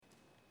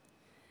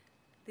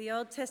The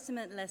Old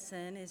Testament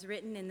lesson is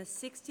written in the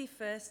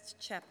 61st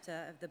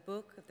chapter of the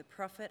book of the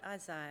prophet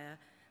Isaiah,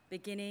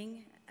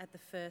 beginning at the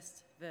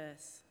first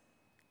verse.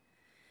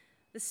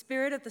 The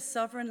Spirit of the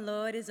Sovereign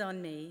Lord is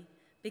on me,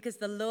 because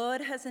the Lord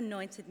has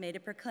anointed me to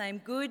proclaim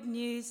good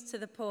news to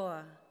the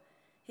poor.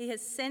 He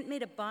has sent me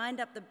to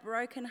bind up the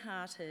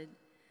brokenhearted,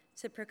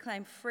 to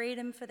proclaim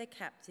freedom for the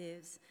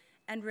captives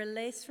and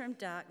release from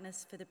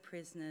darkness for the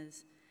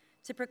prisoners,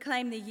 to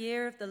proclaim the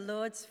year of the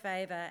Lord's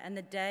favour and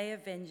the day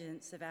of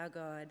vengeance of our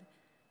God,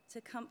 to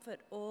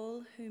comfort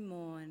all who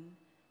mourn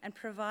and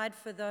provide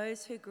for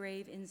those who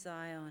grieve in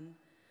Zion,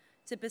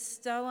 to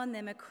bestow on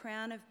them a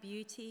crown of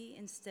beauty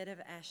instead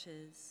of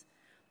ashes,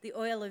 the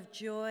oil of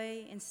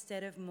joy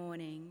instead of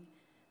mourning,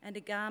 and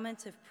a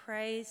garment of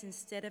praise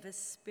instead of a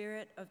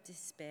spirit of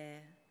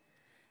despair.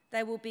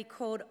 They will be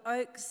called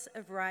oaks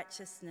of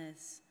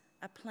righteousness,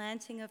 a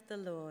planting of the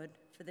Lord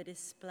for the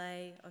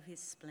display of his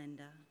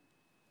splendour.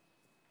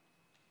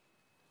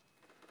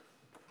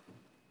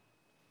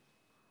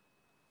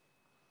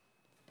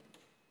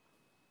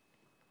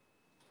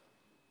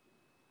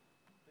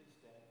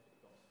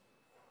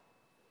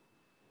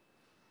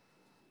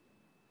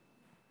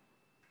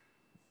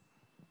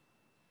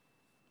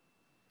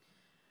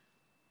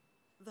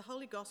 The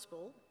Holy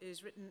Gospel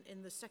is written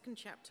in the second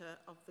chapter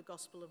of the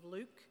Gospel of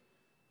Luke,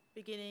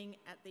 beginning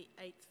at the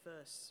 8th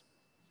verse.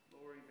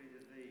 Glory be to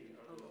thee,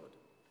 O Lord.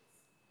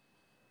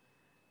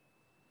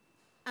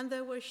 And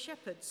there were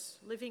shepherds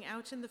living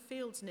out in the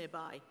fields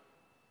nearby,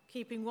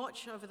 keeping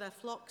watch over their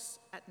flocks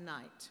at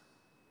night.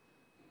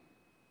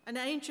 An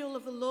angel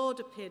of the Lord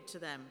appeared to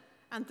them,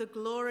 and the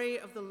glory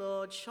of the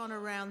Lord shone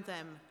around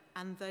them,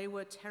 and they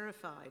were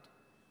terrified.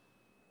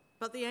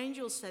 But the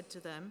angel said to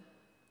them,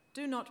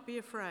 "Do not be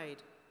afraid.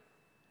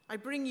 I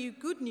bring you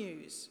good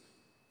news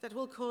that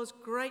will cause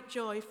great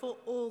joy for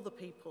all the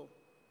people.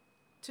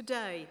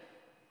 Today,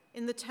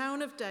 in the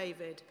town of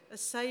David, a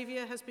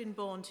Saviour has been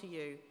born to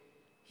you.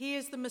 He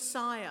is the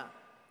Messiah,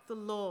 the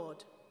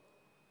Lord.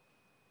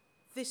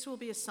 This will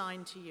be a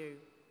sign to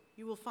you.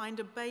 You will find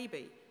a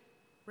baby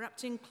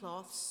wrapped in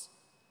cloths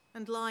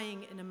and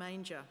lying in a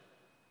manger."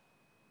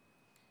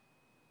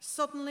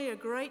 Suddenly, a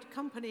great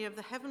company of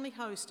the heavenly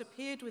host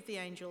appeared with the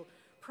angel,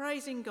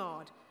 praising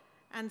God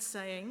and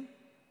saying,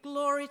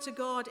 "Glory to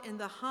God in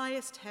the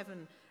highest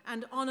heaven,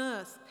 and on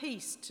earth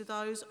peace to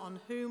those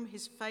on whom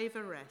his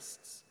favour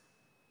rests."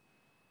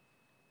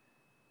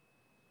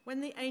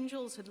 When the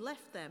angels had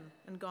left them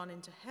and gone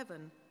into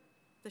heaven,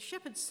 the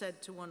shepherds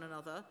said to one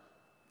another,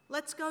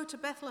 "Let's go to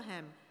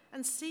Bethlehem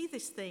and see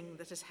this thing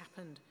that has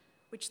happened,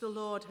 which the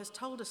Lord has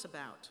told us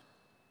about."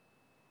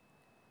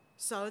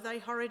 So they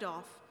hurried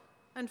off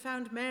and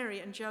found Mary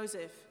and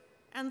Joseph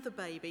and the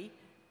baby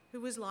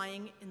who was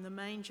lying in the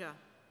manger.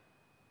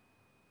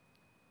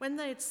 When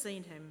they had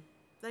seen him,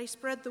 they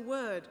spread the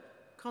word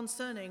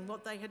concerning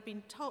what had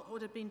been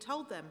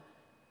told them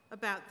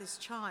about this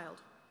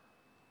child.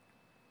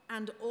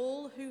 And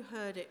all who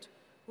heard it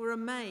were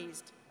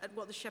amazed at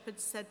what the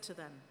shepherds said to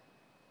them.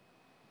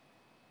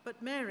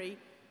 But Mary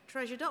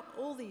treasured up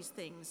all these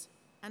things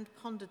and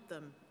pondered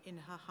them in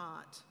her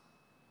heart.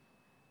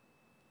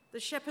 The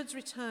shepherds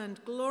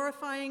returned,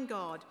 glorifying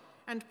God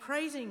and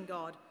praising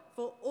God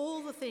for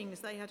all the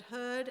things they had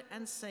heard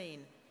and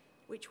seen,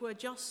 which were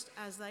just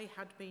as they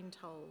had been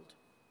told.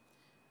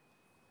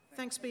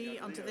 Thanks be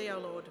unto thee, O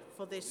Lord,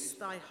 for this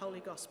thy holy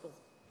gospel.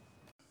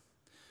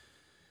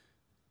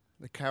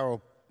 The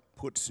carol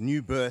puts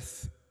new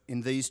birth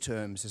in these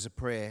terms as a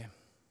prayer.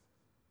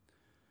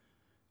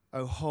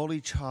 O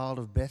holy child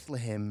of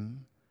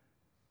Bethlehem,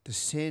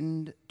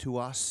 descend to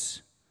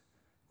us,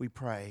 we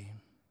pray.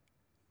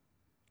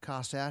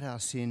 Cast out our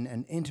sin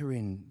and enter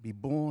in, be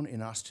born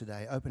in us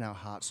today. Open our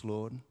hearts,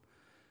 Lord.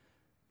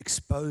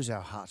 Expose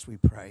our hearts, we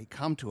pray.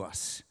 Come to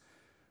us.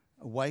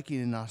 Awaken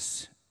in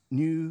us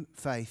new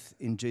faith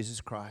in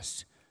Jesus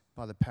Christ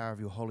by the power of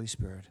your Holy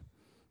Spirit.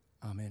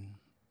 Amen.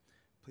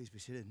 Please be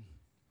seated.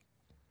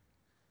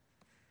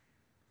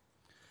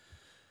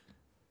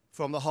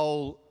 From the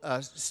whole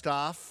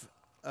staff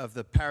of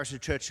the parish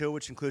of Churchill,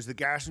 which includes the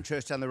Garrison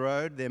Church down the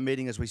road, they're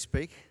meeting as we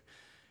speak,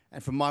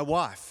 and from my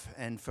wife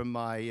and from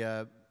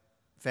my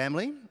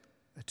family,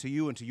 to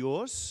you and to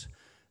yours,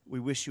 we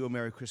wish you a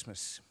Merry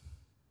Christmas.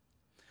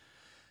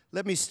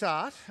 Let me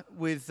start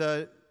with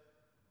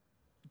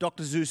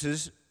Dr.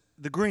 Seuss's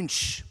The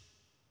Grinch.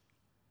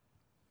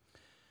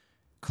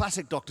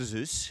 Classic Dr.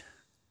 Seuss.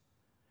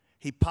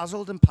 He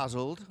puzzled and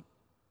puzzled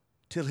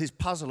till his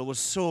puzzler was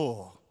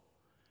sore.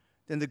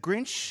 Then the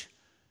Grinch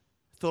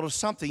thought of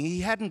something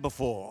he hadn't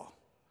before.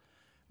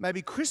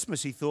 Maybe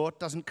Christmas, he thought,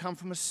 doesn't come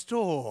from a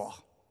store.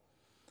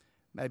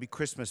 Maybe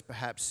Christmas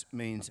perhaps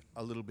means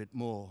a little bit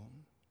more.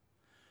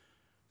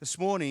 This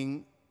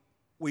morning,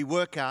 we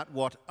work out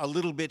what a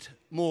little bit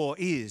more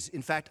is.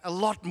 In fact, a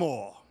lot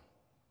more.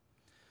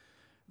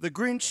 The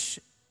Grinch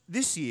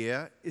this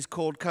year is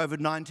called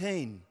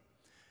COVID-19.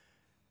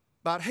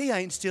 But he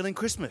ain't stealing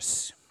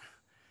Christmas,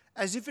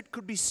 as if it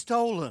could be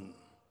stolen.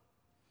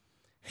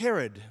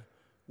 Herod,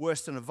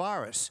 worse than a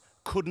virus,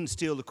 couldn't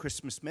steal the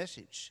Christmas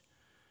message.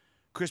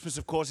 Christmas,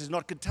 of course, is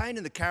not contained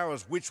in the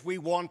carols which we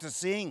want to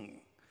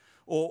sing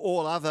or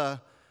all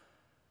other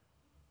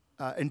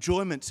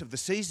enjoyments of the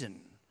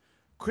season.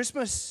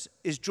 Christmas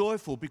is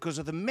joyful because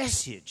of the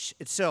message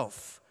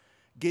itself,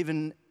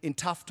 given in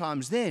tough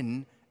times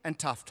then and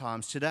tough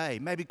times today.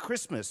 Maybe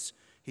Christmas,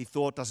 he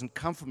thought, doesn't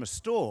come from a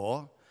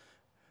store.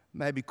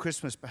 Maybe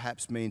Christmas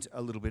perhaps means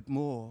a little bit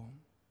more.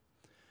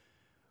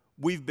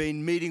 We've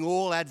been meeting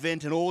all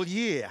Advent and all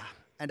year,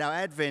 and our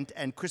Advent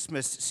and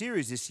Christmas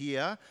series this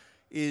year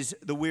is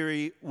The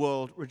Weary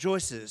World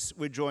Rejoices.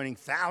 We're joining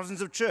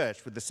thousands of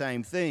church with the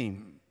same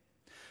theme.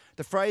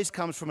 The phrase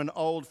comes from an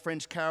old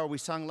French carol we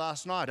sung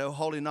last night, O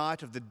Holy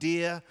Night of the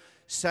dear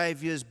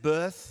Saviour's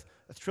birth,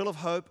 a thrill of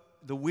hope,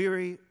 the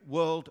weary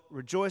world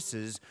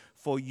rejoices,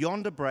 for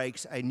yonder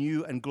breaks a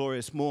new and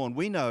glorious morn.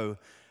 We know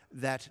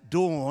that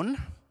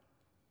dawn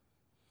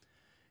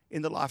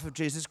in the life of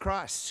Jesus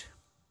Christ.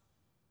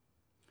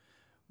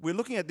 We're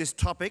looking at this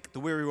topic, the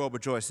weary world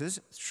rejoices,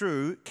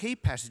 through key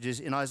passages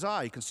in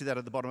Isaiah. You can see that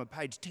at the bottom of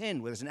page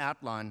 10, where there's an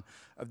outline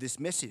of this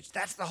message.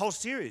 That's the whole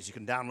series. You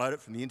can download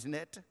it from the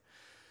internet.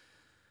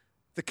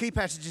 The key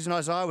passages in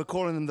Isaiah, we're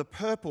calling them the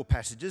purple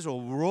passages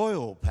or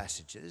royal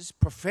passages,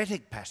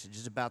 prophetic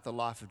passages about the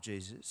life of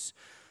Jesus.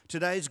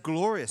 Today's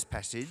glorious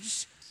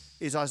passage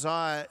is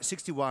Isaiah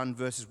 61,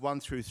 verses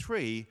 1 through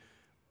 3,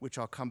 which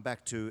I'll come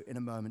back to in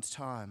a moment's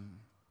time.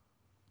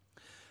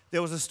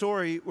 There was a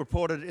story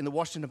reported in the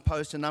Washington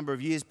Post a number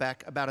of years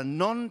back about a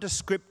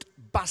nondescript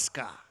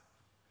busker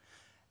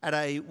at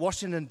a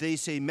Washington,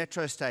 D.C.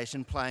 metro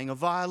station playing a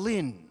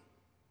violin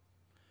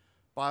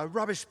by a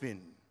rubbish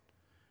bin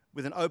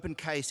with an open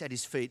case at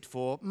his feet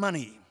for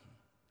money.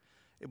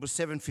 It was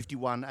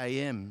 7:51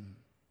 a.m.,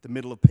 the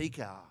middle of peak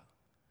hour.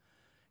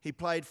 He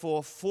played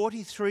for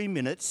 43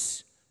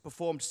 minutes,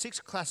 performed 6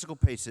 classical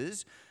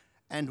pieces,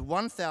 and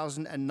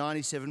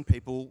 1,097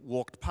 people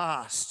walked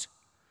past.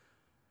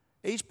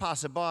 Each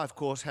passerby, of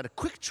course, had a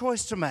quick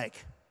choice to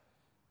make.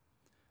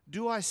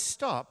 Do I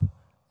stop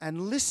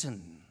and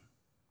listen?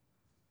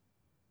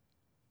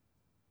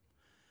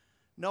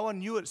 No one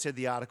knew it, said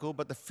the article,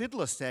 but the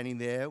fiddler standing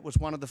there was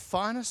one of the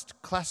finest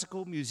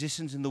classical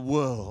musicians in the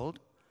world,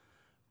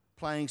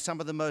 playing some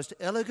of the most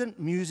elegant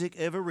music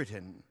ever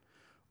written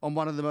on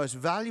one of the most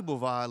valuable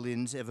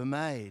violins ever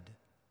made.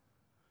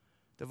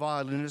 The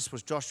violinist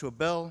was Joshua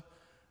Bell.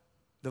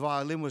 The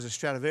violin was a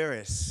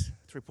Stradivarius,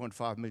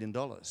 $3.5 million.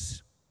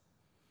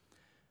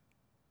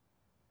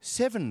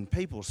 7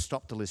 people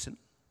stopped to listen.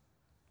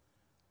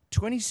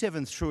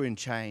 27 threw in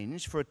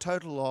change for a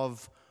total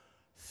of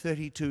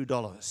 $32.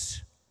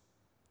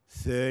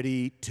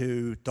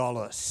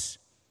 $32.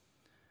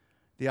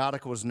 The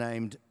article was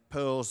named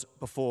Pearls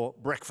Before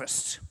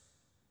Breakfast.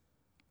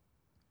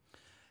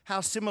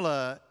 How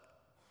similar,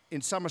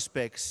 in some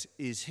respects,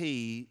 is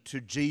he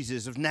to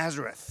Jesus of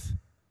Nazareth?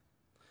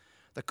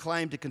 The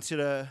claim to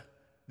consider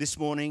this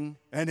morning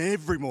and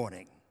every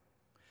morning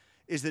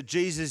is that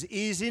Jesus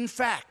is, in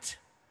fact,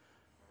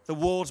 the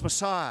world's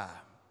Messiah,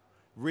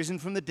 risen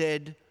from the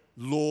dead,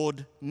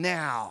 Lord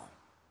now.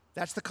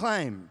 That's the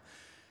claim.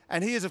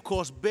 And he is, of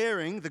course,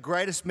 bearing the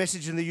greatest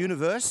message in the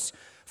universe,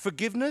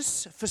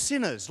 forgiveness for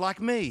sinners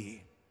like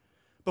me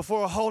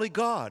before a holy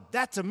God.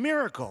 That's a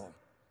miracle.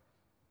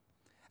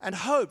 And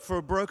hope for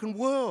a broken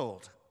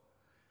world.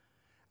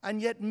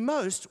 And yet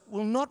most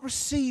will not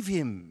receive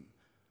him.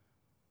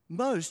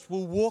 Most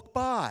will walk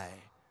by.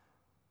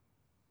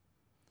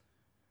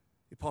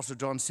 The Apostle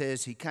John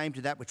says he came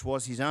to that which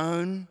was his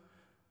own,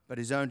 but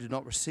his own did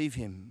not receive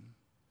him.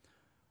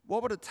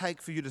 What would it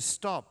take for you to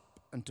stop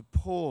and to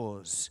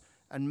pause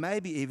and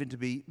maybe even to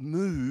be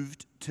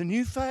moved to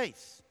new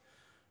faith,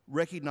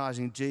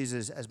 recognizing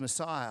Jesus as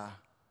Messiah,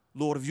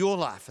 Lord of your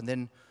life, and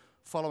then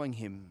following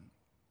him?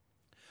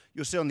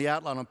 You'll see on the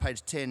outline on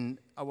page 10,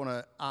 I want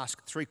to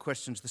ask 3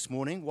 questions this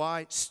morning.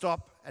 Why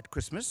stop at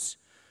Christmas?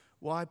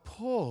 Why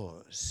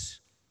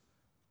pause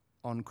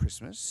on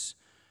Christmas?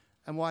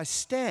 And why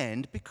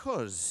stand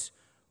because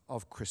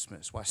of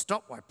Christmas? Why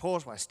stop, why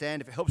pause, why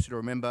stand? If it helps you to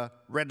remember,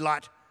 red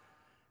light,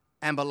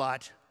 amber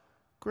light,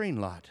 green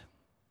light.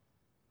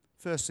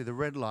 Firstly, the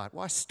red light.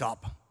 Why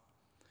stop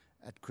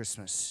at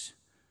Christmas?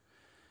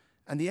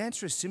 And the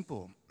answer is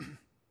simple.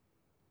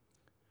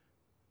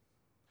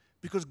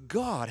 Because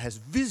God has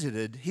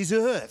visited his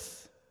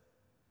earth.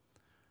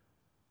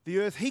 The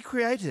earth he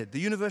created, the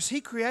universe he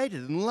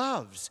created and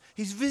loves.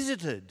 He's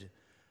visited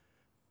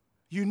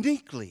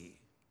uniquely,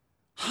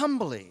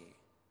 humbly,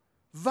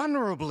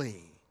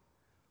 vulnerably,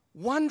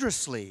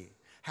 wondrously.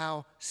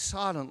 How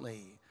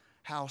silently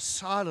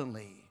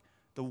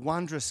the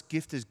wondrous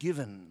gift is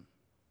given.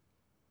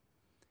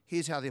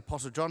 Here's how the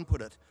Apostle John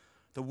put it.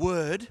 The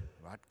Word,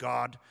 right,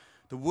 God,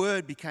 the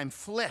Word became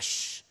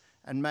flesh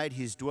and made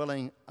his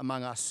dwelling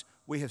among us.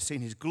 We have seen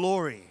his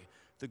glory,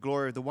 the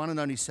glory of the one and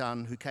only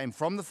Son who came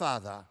from the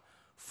Father,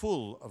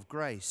 full of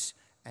grace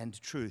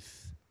and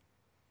truth.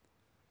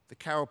 The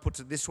carol puts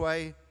it this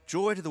way: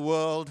 joy to the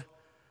world,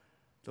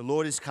 the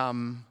Lord is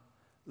come,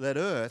 let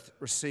earth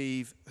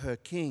receive her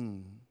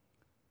King.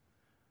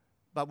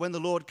 But when the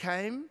Lord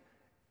came,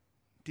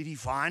 did he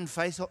find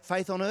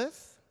faith on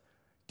earth?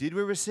 Did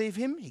we receive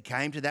him? He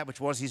came to that which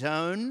was his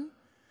own,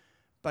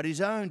 but his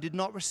own did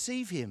not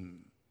receive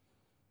him.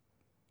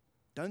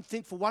 Don't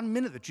think for 1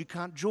 minute that you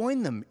can't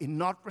join them in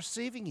not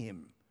receiving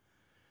him.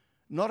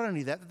 Not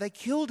only that, they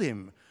killed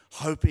him,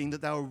 hoping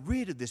that they were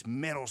rid of this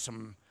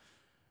meddlesome...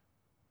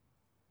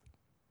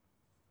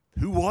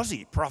 Who was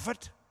he?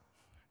 Prophet?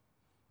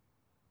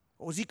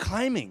 What was he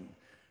claiming?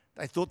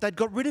 They thought they'd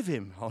got rid of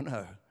him. Oh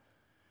no.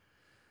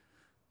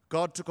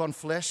 God took on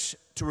flesh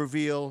to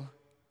reveal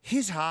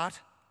his heart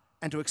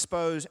and to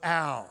expose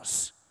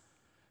ours,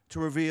 to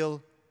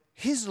reveal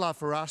his love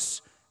for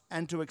us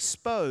and to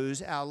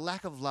expose our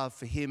lack of love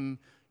for him.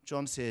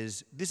 John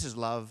says, this is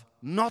love,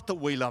 not that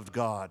we loved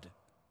God,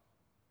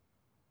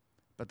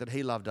 but that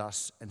he loved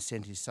us and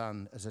sent his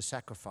son as a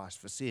sacrifice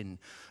for sin.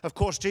 Of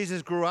course,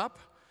 Jesus grew up,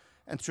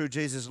 and through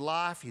Jesus'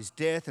 life, his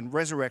death and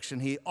resurrection,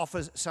 he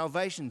offers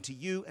salvation to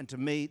you and to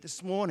me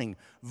this morning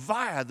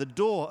via the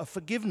door of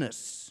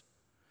forgiveness.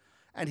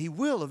 And he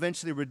will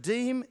eventually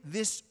redeem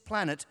this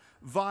planet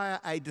via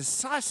a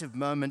decisive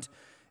moment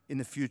in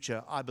the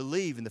future. I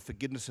believe in the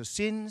forgiveness of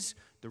sins,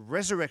 the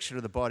resurrection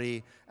of the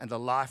body, and the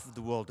life of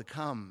the world to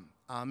come.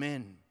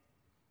 Amen.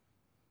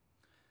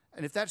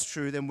 And if that's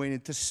true, then we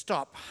need to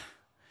stop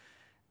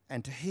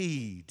and to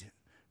heed,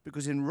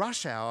 because in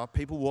rush hour,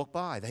 people walk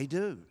by. They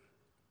do.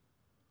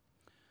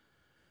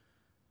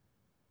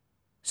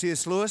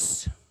 C.S.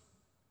 Lewis,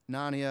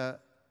 Narnia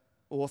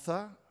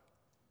author,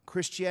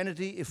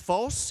 Christianity, if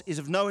false, is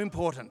of no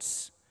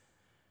importance,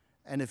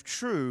 and if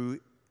true,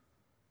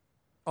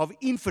 of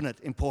infinite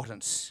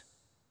importance.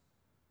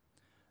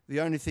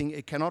 The only thing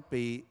it cannot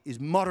be is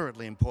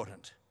moderately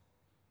important.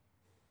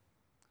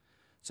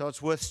 So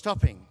it's worth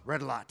stopping,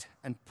 red light,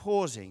 and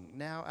pausing,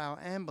 now our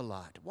amber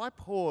light. Why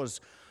pause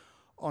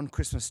on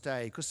Christmas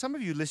Day? Because some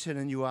of you listen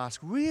and you ask,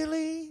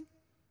 really?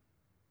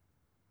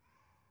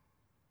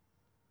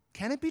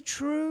 Can it be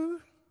true?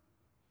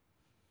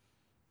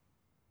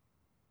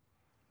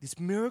 This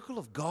miracle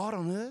of God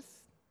on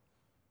earth?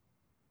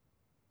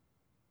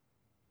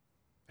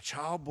 A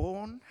child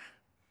born?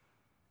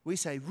 We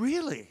say,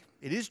 really?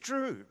 It is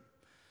true.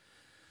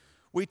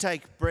 We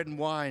take bread and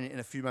wine in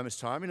a few moments'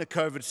 time in a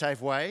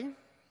COVID-safe way,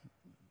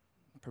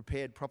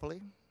 prepared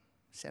properly,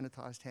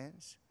 sanitized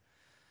hands.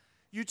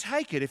 You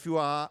take it if you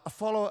are a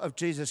follower of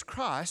Jesus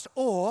Christ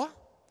or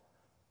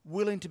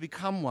willing to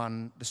become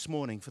one this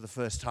morning for the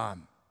first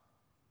time.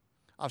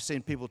 I've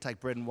seen people take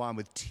bread and wine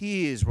with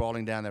tears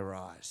rolling down their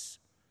eyes.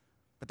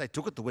 But they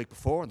took it the week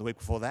before and the week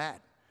before that.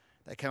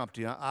 They came up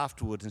to you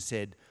afterwards and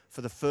said,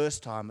 for the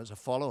first time as a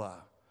follower,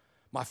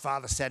 my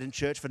father sat in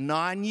church for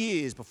 9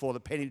 years before the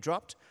penny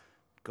dropped.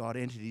 God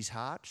entered his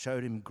heart,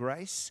 showed him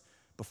grace.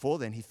 Before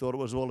then, he thought it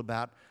was all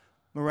about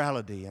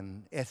morality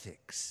and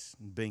ethics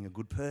and being a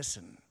good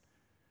person.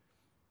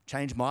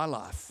 Changed my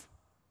life.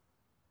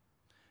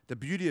 The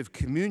beauty of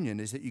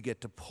communion is that you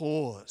get to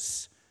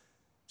pause.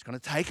 It's going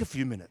to take a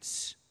few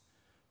minutes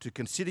to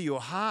consider your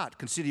heart,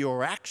 consider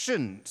your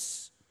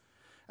actions,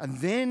 and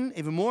then,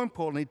 even more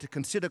importantly, to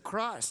consider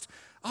Christ.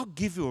 I'll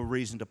give you a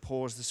reason to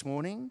pause this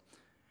morning.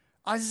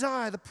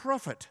 Isaiah the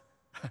prophet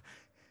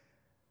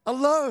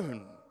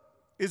alone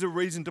is a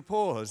reason to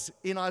pause.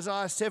 In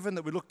Isaiah 7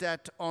 that we looked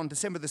at on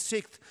December the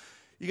 6th,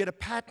 you get a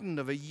pattern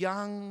of a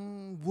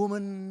young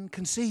woman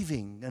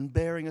conceiving and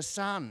bearing a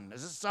son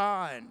as a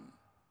sign.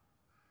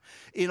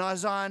 In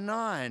Isaiah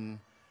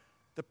 9,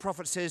 the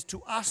prophet says,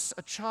 to us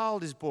a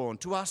child is born,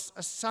 to us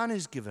a son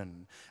is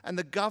given, and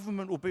the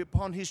government will be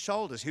upon his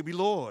shoulders. He'll be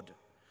Lord.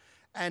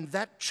 And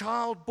that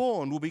child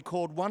born will be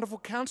called Wonderful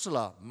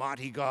Counselor,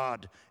 Mighty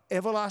God,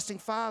 Everlasting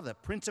Father,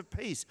 Prince of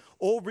Peace,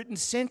 all written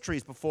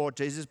centuries before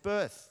Jesus'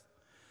 birth.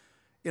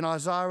 In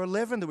Isaiah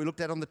 11 that we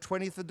looked at on the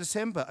 20th of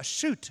December, a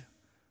shoot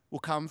will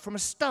come from a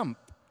stump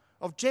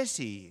of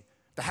Jesse,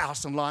 the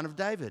house and line of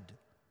David.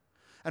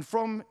 And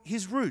from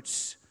his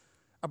roots,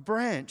 a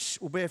branch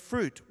will bear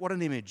fruit. What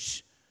an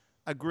image.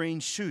 A green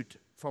shoot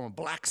from a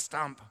black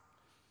stump.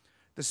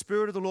 The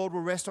Spirit of the Lord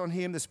will rest on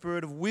him, the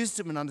Spirit of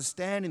wisdom and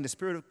understanding, the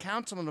Spirit of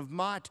counsel and of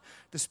might,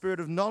 the Spirit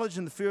of knowledge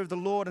and the fear of the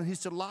Lord, and his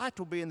delight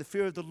will be in the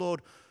fear of the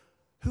Lord.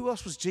 Who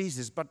else was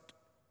Jesus but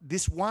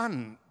this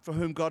one for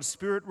whom God's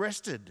Spirit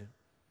rested?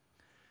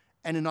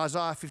 And in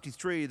Isaiah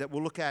 53 that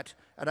we'll look at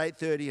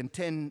 8:30 and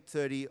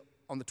 10:30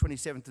 on the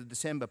 27th of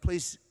December,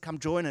 please come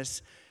join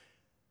us.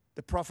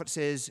 The prophet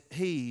says,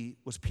 he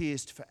was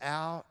pierced for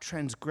our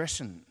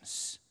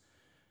transgressions.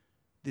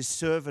 This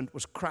servant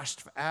was crushed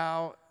for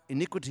our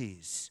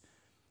iniquities.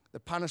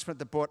 The punishment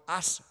that brought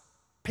us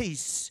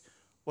peace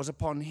was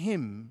upon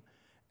him,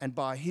 and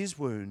by his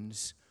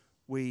wounds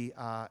we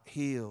are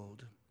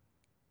healed.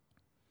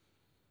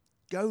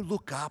 Go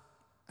look up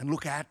and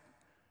look at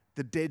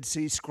the Dead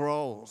Sea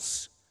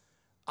Scrolls.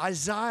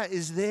 Isaiah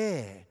is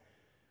there.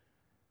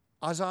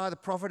 Isaiah the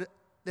prophet,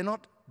 they're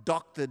not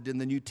doctored in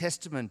the New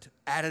Testament,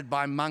 added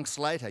by monks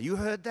later. You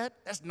heard that?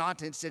 That's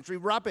 19th century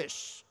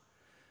rubbish.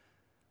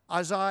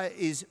 Isaiah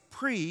is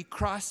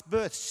pre-Christ's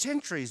birth,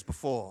 centuries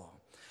before.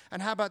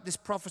 And how about this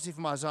prophecy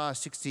from Isaiah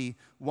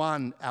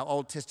 61, our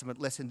Old Testament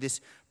lesson,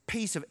 this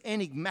piece of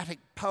enigmatic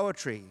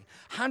poetry.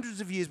 Hundreds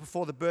of years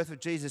before the birth of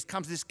Jesus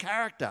comes this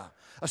character,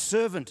 a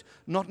servant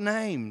not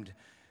named.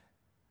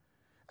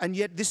 And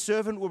yet this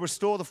servant will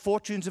restore the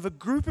fortunes of a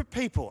group of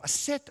people, a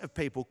set of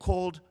people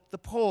called the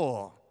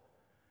poor.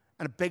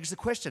 And it begs the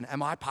question,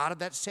 am I part of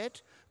that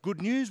set?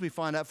 Good news we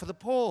find out for the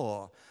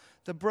poor,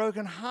 the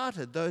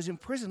brokenhearted, those in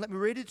prison. Let me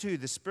read it to you.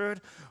 The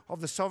Spirit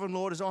of the Sovereign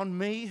Lord is on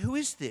me. Who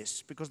is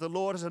this? Because the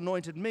Lord has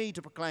anointed me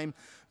to proclaim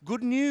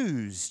good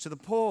news to the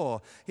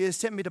poor. He has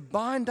sent me to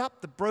bind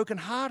up the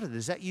brokenhearted.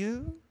 Is that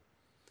you?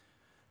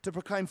 To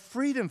proclaim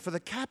freedom for the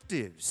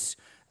captives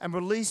and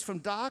release from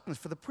darkness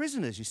for the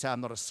prisoners. You say, I'm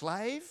not a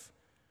slave.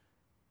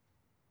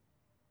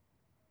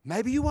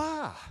 Maybe you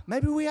are.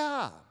 Maybe we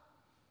are.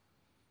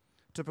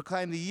 To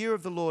proclaim the year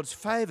of the Lord's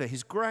favor,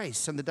 his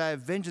grace, and the day of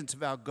vengeance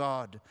of our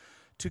God,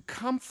 to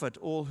comfort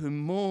all who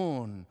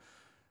mourn,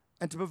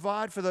 and to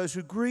provide for those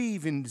who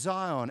grieve in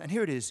Zion. And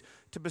here it is,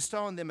 to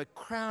bestow on them a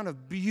crown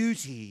of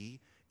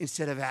beauty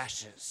instead of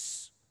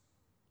ashes,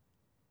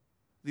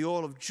 the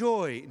oil of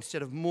joy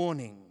instead of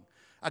mourning,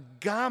 a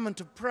garment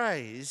of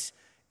praise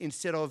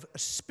instead of a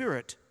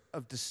spirit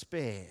of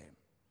despair.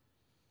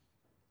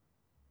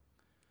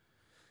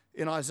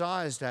 In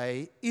Isaiah's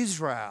day,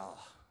 Israel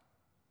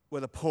were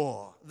the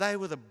poor. They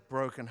were the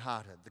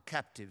brokenhearted, the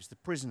captives, the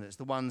prisoners,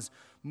 the ones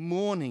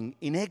mourning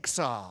in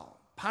exile,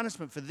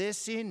 punishment for their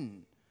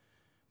sin,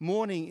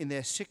 mourning in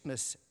their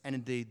sickness and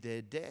indeed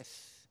their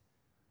death.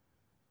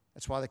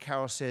 That's why the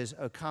carol says,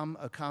 O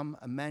come,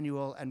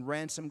 Emmanuel, and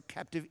ransom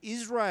captive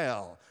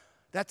Israel.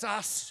 That's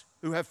us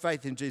who have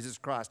faith in Jesus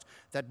Christ,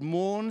 that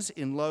mourns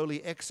in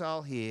lowly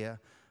exile here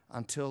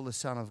until the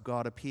Son of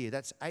God appear.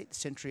 That's 8th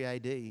century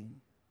AD.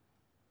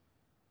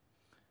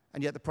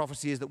 And yet the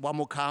prophecy is that one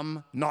will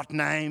come, not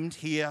named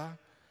here,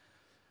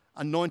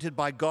 anointed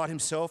by God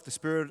himself, the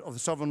Spirit of the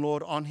Sovereign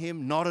Lord on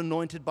him, not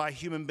anointed by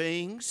human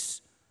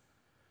beings,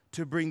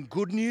 to bring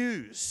good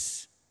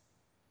news,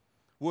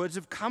 words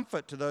of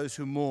comfort to those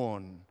who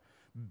mourn,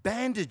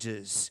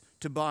 bandages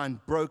to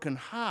bind broken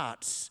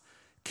hearts,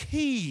 a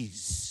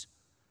key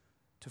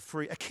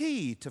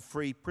to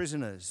free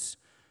prisoners,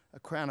 a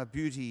crown of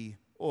beauty,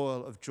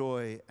 oil of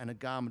joy, and a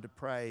garment of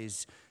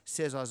praise.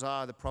 Says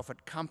Isaiah the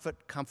prophet,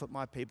 comfort, comfort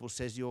my people,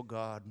 says your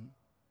God.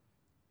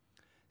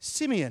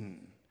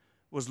 Simeon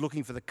was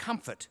looking for the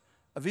comfort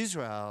of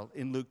Israel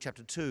in Luke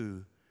chapter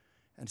 2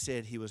 and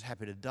said he was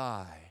happy to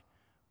die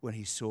when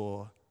he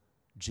saw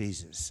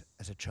Jesus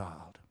as a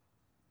child.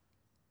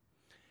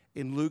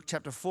 In Luke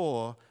chapter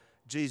 4,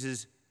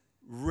 Jesus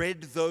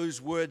read those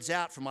words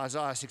out from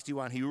Isaiah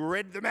 61. He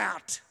read them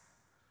out.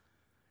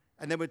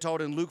 And then we're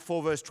told in Luke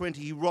 4 verse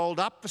 20, he rolled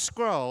up the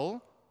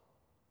scroll,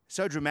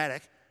 so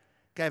dramatic,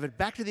 gave it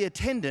back to the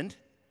attendant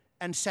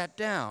and sat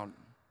down.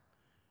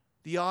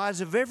 The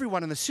eyes of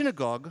everyone in the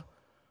synagogue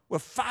were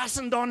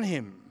fastened on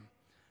him.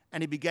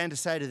 And he began to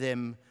say to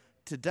them,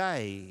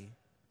 today,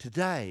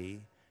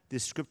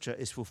 this scripture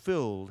is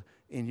fulfilled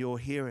in your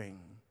hearing.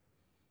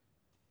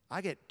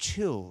 I get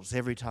chills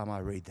every time I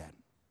read that.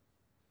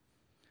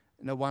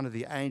 No wonder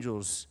the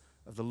angels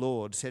of the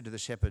Lord said to the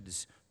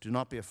shepherds, do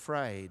not be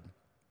afraid.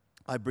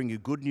 I bring you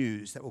good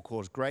news that will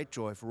cause great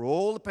joy for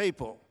all the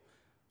people.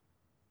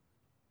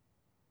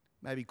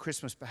 Maybe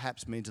Christmas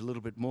perhaps means a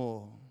little bit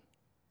more.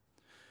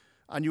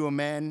 I knew a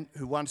man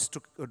who once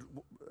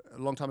a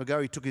long time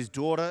ago, he took his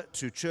daughter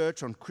to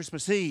church on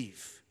Christmas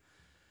Eve.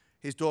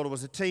 His daughter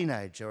was a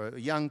teenager, a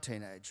young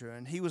teenager,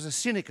 and he was a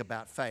cynic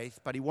about faith,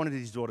 but he wanted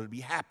his daughter to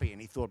be happy,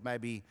 and he thought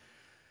maybe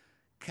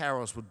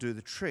carols would do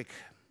the trick.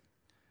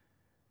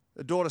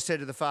 The daughter said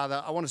to the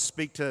father, I want to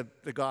speak to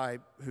the guy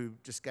who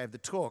just gave the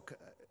talk,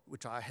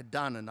 which I had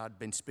done, and I'd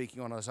been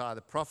speaking on Isaiah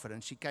the prophet,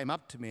 and she came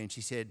up to me and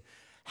she said,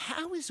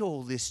 how is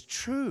all this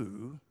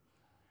true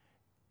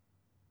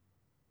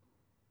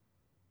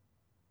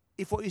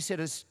if what you said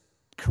is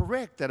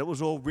correct, that it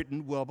was all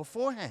written well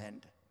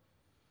beforehand?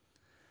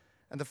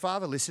 And the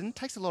father listened. It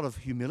takes a lot of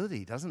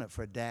humility, doesn't it,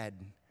 for a dad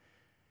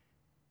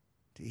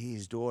to hear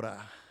his daughter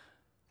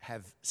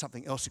have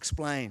something else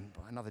explained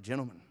by another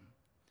gentleman.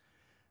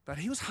 But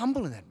he was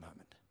humble in that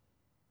moment.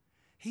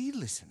 He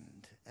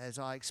listened as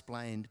I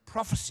explained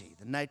prophecy,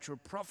 the nature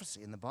of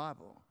prophecy in the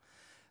Bible,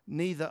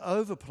 neither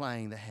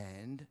overplaying the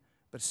hand,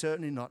 but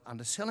certainly not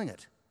underselling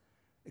it,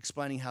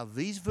 explaining how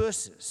these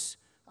verses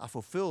are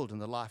fulfilled in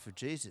the life of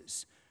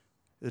Jesus.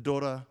 The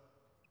daughter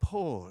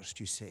paused,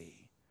 you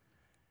see.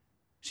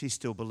 She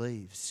still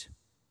believes.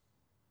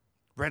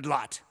 Red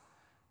light,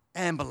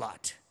 amber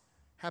light.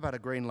 How about a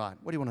green light?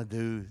 What do you want to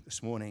do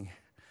this morning?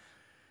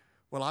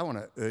 Well, I want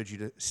to urge you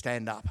to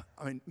stand up,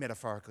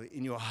 metaphorically,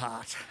 in your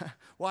heart.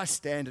 Why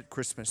stand at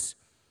Christmas?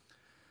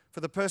 For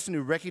the person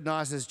who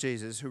recognizes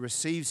Jesus, who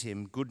receives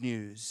him, good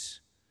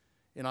news.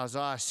 In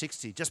Isaiah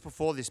 60, just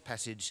before this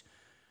passage,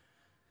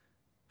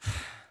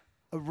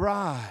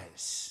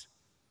 arise,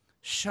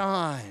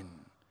 shine,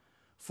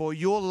 for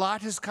your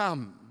light has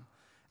come,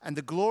 and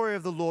the glory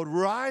of the Lord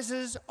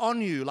rises on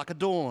you like a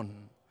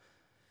dawn.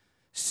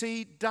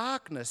 See,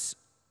 darkness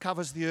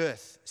covers the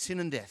earth,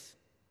 sin and death.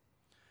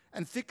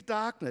 And thick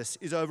darkness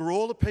is over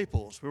all the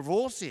peoples. We've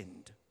all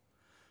sinned.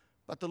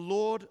 But the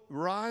Lord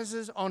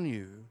rises on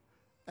you,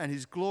 and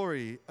his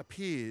glory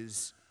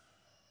appears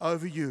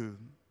over you.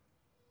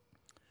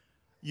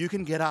 You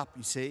can get up,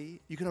 you see.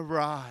 You can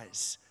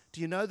arise.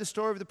 Do you know the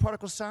story of the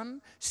prodigal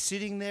son?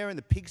 Sitting there in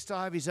the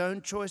pigsty of his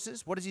own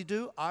choices. What does he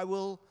do? I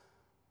will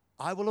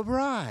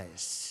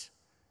arise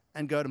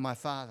and go to my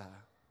father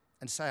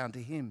and say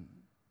unto him.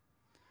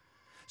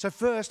 So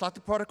first, like the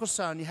prodigal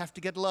son, you have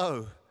to get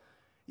low.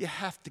 You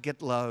have to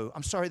get low.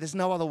 I'm sorry, there's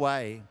no other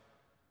way.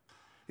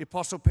 The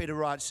Apostle Peter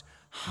writes,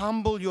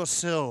 humble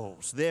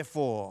yourselves,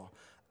 therefore,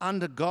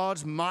 under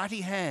God's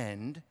mighty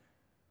hand,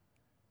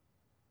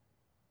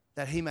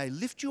 that he may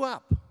lift you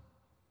up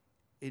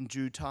in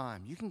due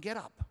time. You can get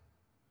up.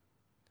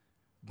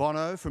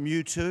 Bono from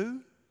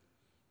U2,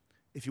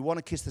 if you want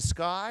to kiss the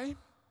sky,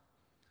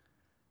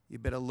 you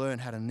better learn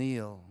how to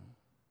kneel.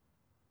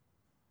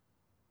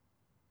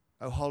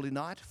 O holy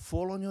night,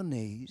 fall on your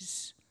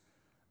knees.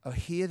 O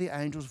hear the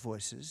angels'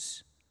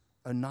 voices.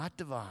 O night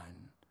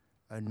divine,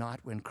 O night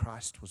when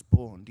Christ was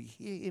born. Do you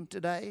hear him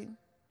today?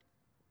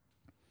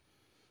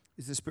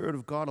 Is the Spirit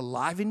of God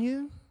alive in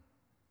you?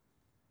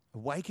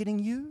 Awakening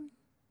you?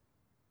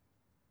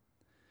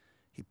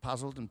 He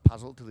puzzled and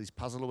puzzled till his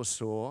puzzler was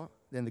sore.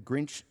 Then the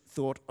Grinch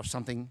thought of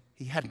something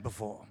he hadn't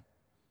before.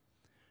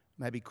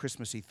 Maybe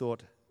Christmas, he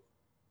thought,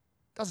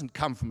 doesn't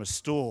come from a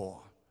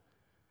store.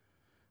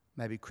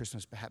 Maybe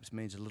Christmas perhaps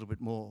means a little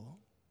bit more.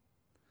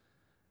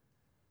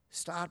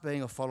 Start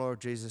being a follower of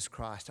Jesus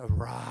Christ.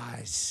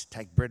 Arise,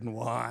 take bread and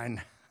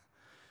wine.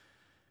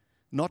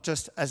 Not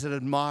just as an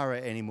admirer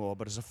anymore,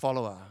 but as a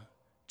follower.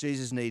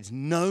 Jesus needs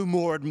no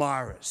more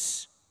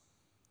admirers.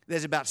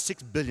 There's about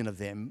 6 billion of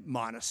them,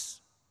 minus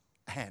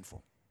a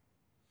handful.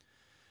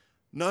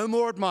 No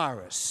more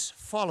admirers,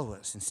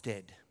 followers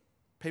instead.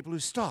 People who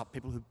stop,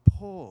 people who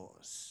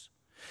pause.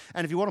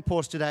 And if you want to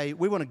pause today,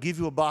 we want to give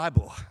you a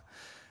Bible.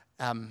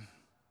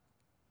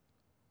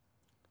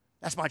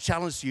 That's my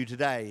challenge to you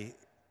today,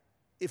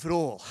 if at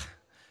all.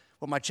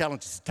 Well, my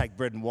challenge is to take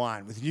bread and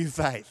wine with new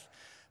faith.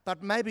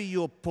 But maybe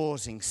you're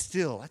pausing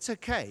still. That's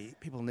okay.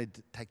 People need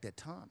to take their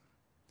time.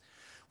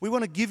 We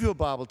want to give you a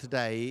Bible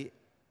today.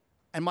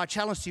 And my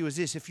challenge to you is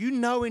this. If you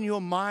know in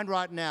your mind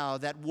right now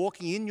that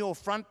walking in your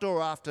front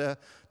door after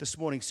this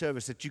morning's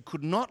service that you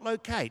could not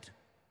locate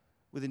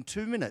within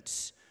 2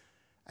 minutes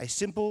a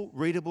simple,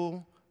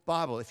 readable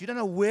Bible, if you don't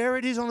know where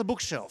it is on the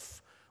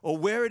bookshelf or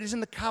where it is in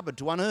the cupboard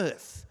to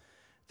unearth,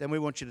 then we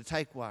want you to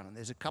take one. And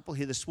there's a couple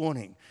here this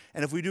morning.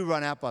 And if we do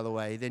run out, by the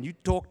way, then you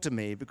talk to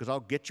me because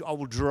I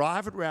will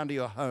drive it round to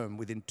your home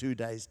within 2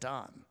 days'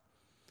 time,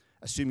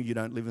 assuming you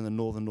don't live in the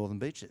northern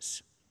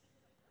beaches.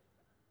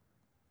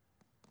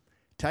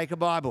 Take a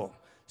Bible.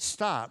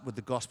 Start with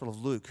the Gospel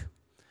of Luke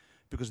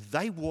because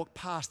they walked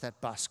past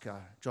that busker,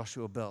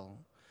 Joshua Bell.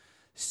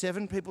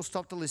 7 people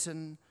stopped to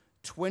listen,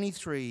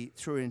 23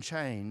 threw in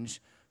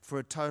change for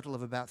a total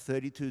of about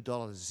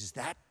 $32. Is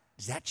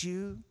that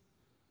you?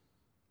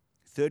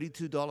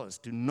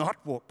 $32. Do not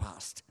walk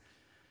past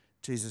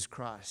Jesus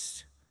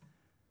Christ.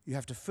 You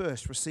have to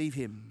first receive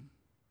him.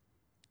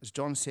 As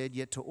John said,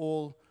 yet to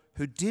all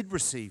who did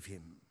receive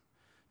him,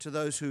 to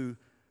those who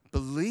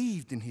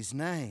believed in his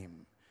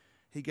name,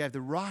 he gave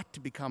the right to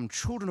become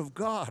children of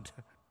God,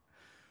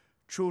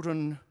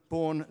 children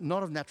born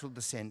not of natural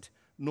descent,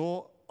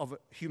 nor of a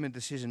human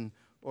decision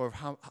or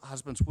of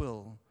husband's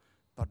will,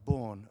 but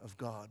born of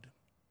God.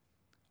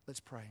 Let's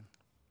pray.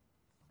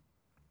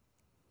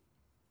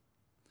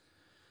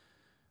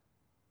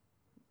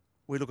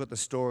 We look at the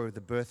story of the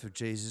birth of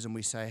Jesus and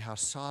we say, how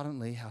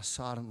silently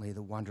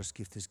the wondrous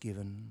gift is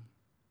given.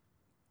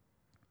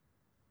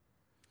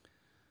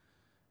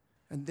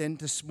 And then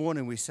this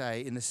morning we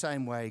say, in the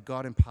same way,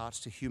 God imparts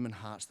to human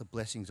hearts the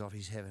blessings of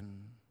his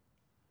heaven.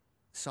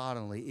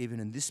 Silently, even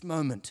in this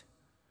moment,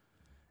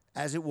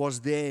 as it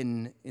was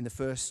then in the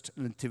first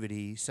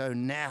nativity, so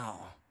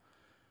now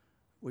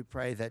we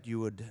pray that you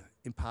would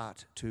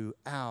impart to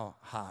our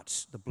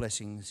hearts the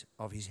blessings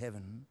of his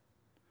heaven.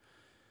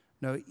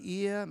 No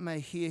ear may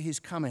hear his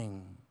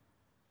coming,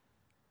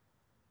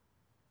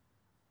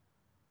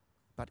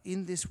 but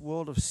in this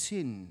world of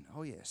sin,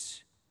 oh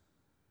yes,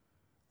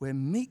 where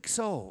meek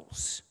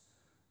souls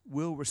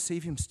will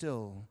receive him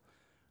still,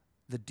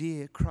 the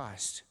dear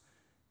Christ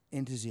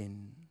enters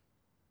in.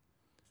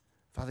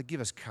 Father,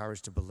 give us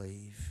courage to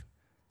believe,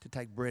 to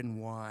take bread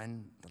and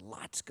wine, the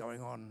lights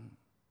going on,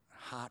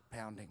 heart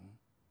pounding,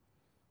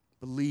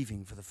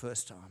 believing for the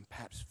first time,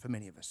 perhaps for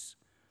many of us,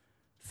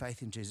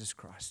 faith in Jesus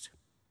Christ.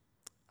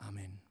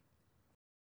 Amen.